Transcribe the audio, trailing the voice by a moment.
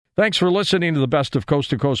Thanks for listening to the Best of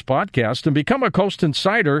Coast to Coast podcast, and become a Coast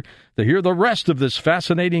Insider to hear the rest of this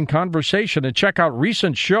fascinating conversation and check out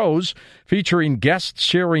recent shows featuring guests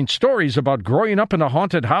sharing stories about growing up in a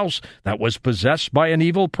haunted house that was possessed by an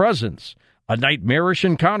evil presence, a nightmarish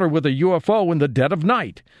encounter with a UFO in the dead of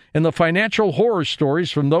night, and the financial horror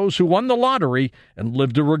stories from those who won the lottery and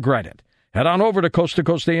lived to regret it. Head on over to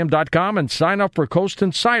coasttocoastam.com and sign up for Coast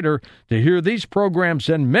Insider to hear these programs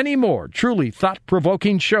and many more truly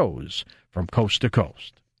thought-provoking shows from coast to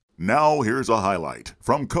coast. Now here's a highlight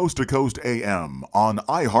from Coast to Coast AM on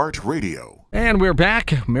iHeartRadio. And we're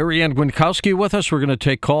back. Marianne Gwinkowski with us. We're going to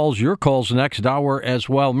take calls, your calls next hour as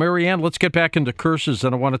well. Marianne, let's get back into curses,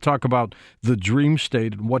 and I want to talk about the dream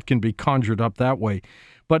state and what can be conjured up that way.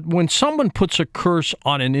 But when someone puts a curse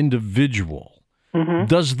on an individual,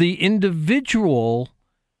 does the individual,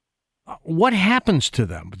 what happens to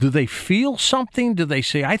them? Do they feel something? Do they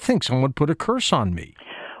say, I think someone put a curse on me?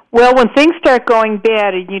 Well, when things start going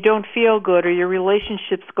bad and you don't feel good, or your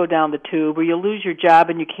relationships go down the tube, or you lose your job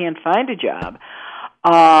and you can't find a job,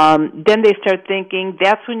 then they start thinking,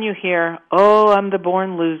 that's when you hear, oh, I'm the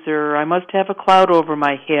born loser, I must have a cloud over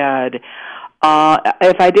my head.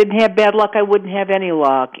 If I didn't have bad luck, I wouldn't have any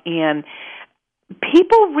luck. And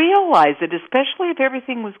people realize that, especially if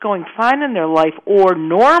everything was going fine in their life or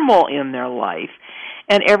normal in their life,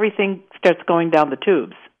 and everything starts going down the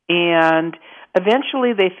tubes. And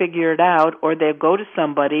eventually they figure it out, or they'll go to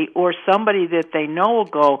somebody, or somebody that they know will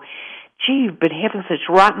go, gee, you've been having such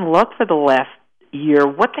rotten luck for the last year.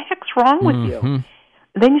 What the heck's wrong with you?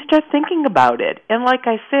 Then you start thinking about it. And like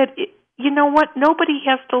I said, you know what? Nobody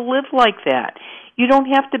has to live like that. You don't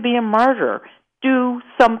have to be a martyr. Do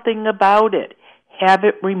something about it. Have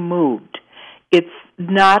it removed. It's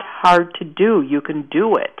not hard to do. You can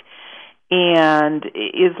do it. And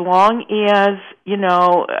as long as,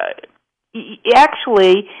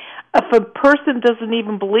 actually, if a person doesn't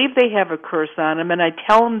even believe they have a curse on them, and I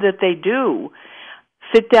tell them that they do,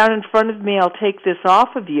 sit down in front of me, I'll take this off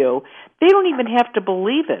of you, they don't even have to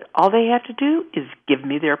believe it. All they have to do is give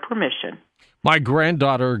me their permission. My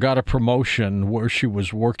granddaughter got a promotion where she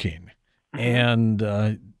was working,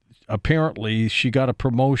 and apparently she got a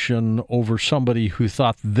promotion over somebody who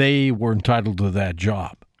thought they were entitled to that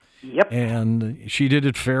job. Yep. And she did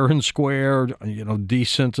it fair and square,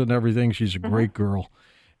 decent and everything. She's a great girl.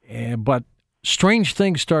 But strange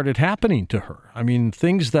things started happening to her. I mean,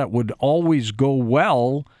 things that would always go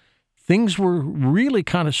well, things were really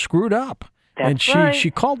kind of screwed up. That's and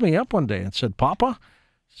she called me up one day and said, Papa,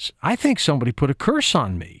 I think somebody put a curse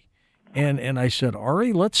on me. And I said,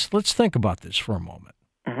 Ari, let's think about this for a moment.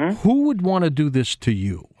 Who would want to do this to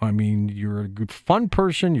you? I mean, you're a good, fun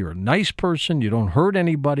person. You're a nice person. You don't hurt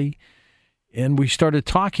anybody. And we started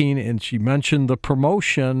talking, and she mentioned the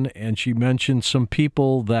promotion, and she mentioned some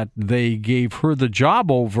people that they gave her the job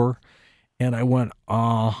over. And I went,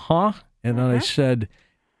 And then I said,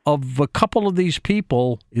 of a couple of these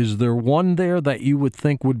people, is there one there that you would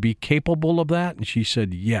think would be capable of that? And she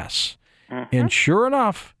said, yes. And sure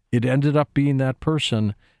enough, it ended up being that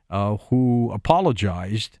person who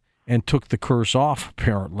apologized and took the curse off,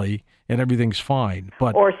 apparently, and everything's fine.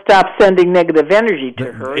 But or stop sending negative energy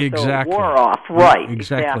to her, exactly. So it wore off. Right,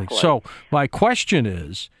 exactly. So my question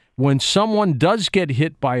is, when someone does get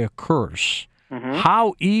hit by a curse,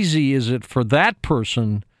 how easy is it for that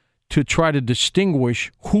person to try to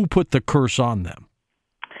distinguish who put the curse on them?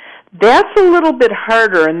 That's a little bit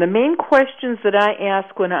harder, and the main questions that I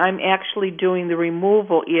ask when I'm actually doing the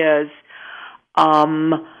removal is,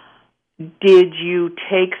 did you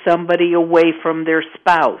take somebody away from their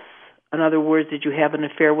spouse? In other words, did you have an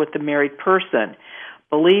affair with the married person?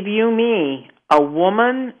 Believe you me, a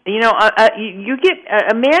woman,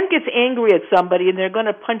 a man gets angry at somebody and they're going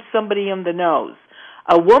to punch somebody in the nose.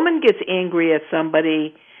 A woman gets angry at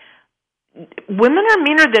somebody. Women are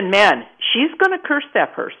meaner than men. She's going to curse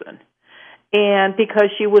that person, and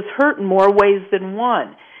because she was hurt in more ways than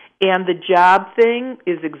one. And the job thing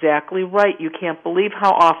is exactly right. You can't believe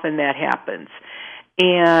how often that happens.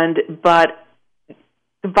 But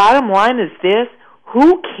the bottom line is this: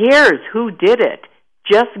 who cares who did it?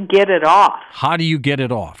 Just get it off. How do you get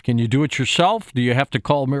it off? Can you do it yourself? Do you have to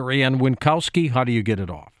call Marianne Gwinkowski? How do you get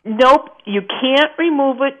it off? Nope, you can't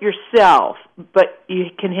remove it yourself, but you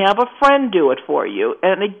can have a friend do it for you.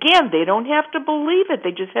 And again, they don't have to believe it.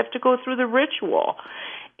 They just have to go through the ritual.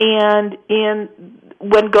 And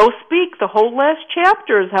when Go Speak, the whole last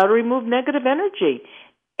chapter is how to remove negative energy.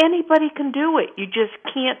 Anybody can do it. You just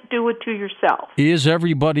can't do it to yourself. Is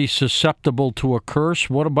everybody susceptible to a curse?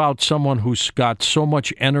 What about someone who's got so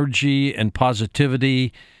much energy and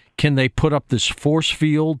positivity? Can they put up this force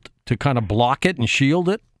field to kind of block it and shield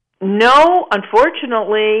it? No,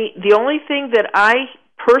 unfortunately, the only thing that I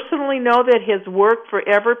personally know that has worked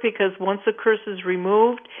forever, because once the curse is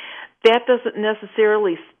removed, that doesn't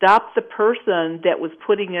necessarily stop the person that was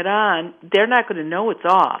putting it on. They're not going to know it's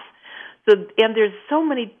off. So, and there's so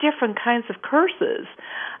many different kinds of curses.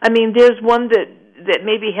 I mean, there's one that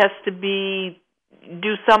maybe has to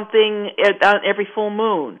do something on every full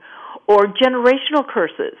moon, or generational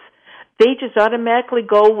curses. They just automatically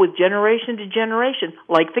go with generation to generation,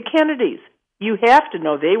 like the Kennedys. You have to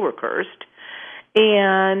know they were cursed.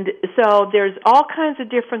 And so there's all kinds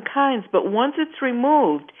of different kinds, but once it's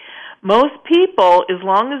removed, most people, as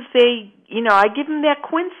long as they, I give them that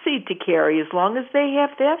quince seed to carry. As long as they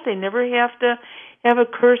have that, they never have to have a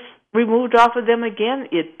curse removed off of them again.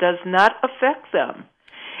 It does not affect them.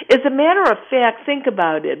 As a matter of fact, think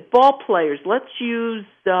about it. Ball players, let's use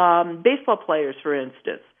baseball players, for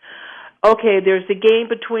instance. Okay, there's a game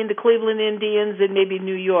between the Cleveland Indians and maybe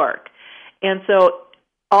New York. And so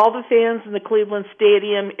all the fans in the Cleveland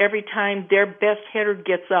Stadium, every time their best hitter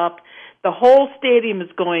gets up, the whole stadium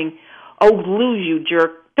is going, "Oh, lose, you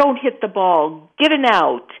jerk. Don't hit the ball. Get an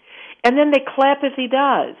out." And then they clap if he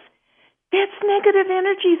does. That's negative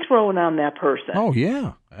energy thrown on that person. Oh,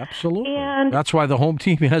 yeah, absolutely. And that's why the home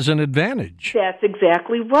team has an advantage. That's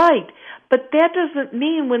exactly right. But that doesn't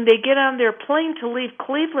mean when they get on their plane to leave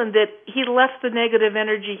Cleveland that he left the negative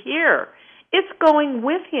energy here. It's going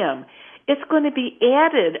with him. It's going to be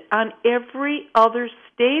added on every other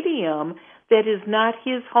stadium that is not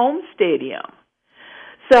his home stadium.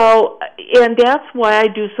 So, and that's why I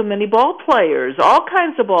do so many ball players, all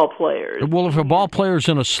kinds of ball players. Well, if a ball player's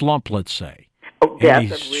in a slump, let's say. Oh,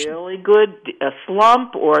 that's a really good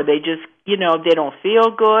slump, or they just, they don't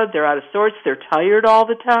feel good, they're out of sorts, they're tired all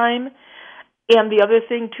the time. And the other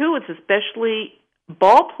thing, too, is especially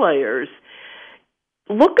ball players,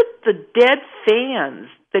 look at the dead fans,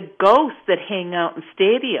 the ghosts that hang out in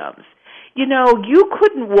stadiums. You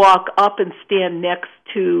couldn't walk up and stand next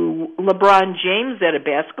to LeBron James at a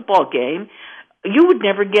basketball game. You would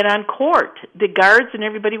never get on court. The guards and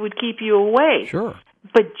everybody would keep you away. Sure.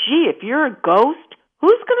 But, gee, if you're a ghost,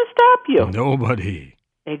 who's going to stop you? Nobody.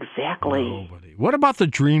 Exactly. Nobody. What about the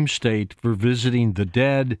dream state for visiting the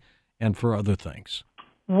dead and for other things?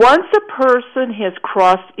 Once a person has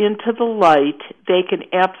crossed into the light, they can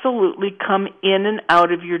absolutely come in and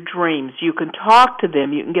out of your dreams. You can talk to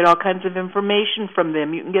them. You can get all kinds of information from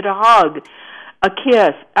them. You can get a hug, a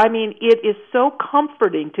kiss. I mean, it is so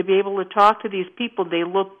comforting to be able to talk to these people. They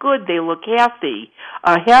look good. They look happy.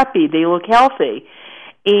 They look healthy.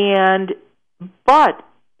 But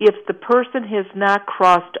if the person has not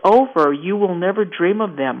crossed over, you will never dream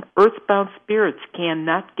of them. Earthbound spirits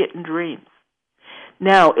cannot get in dreams.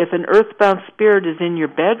 Now, if an earthbound spirit is in your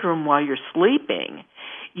bedroom while you're sleeping,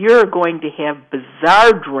 you're going to have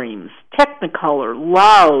bizarre dreams, technicolor,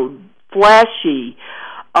 loud, flashy,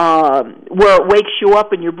 where it wakes you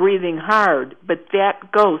up and you're breathing hard. But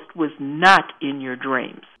that ghost was not in your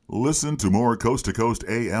dreams. Listen to more Coast to Coast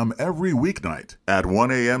AM every weeknight at 1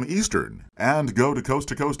 a.m. Eastern, and go to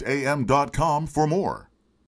coasttocoastam.com for more.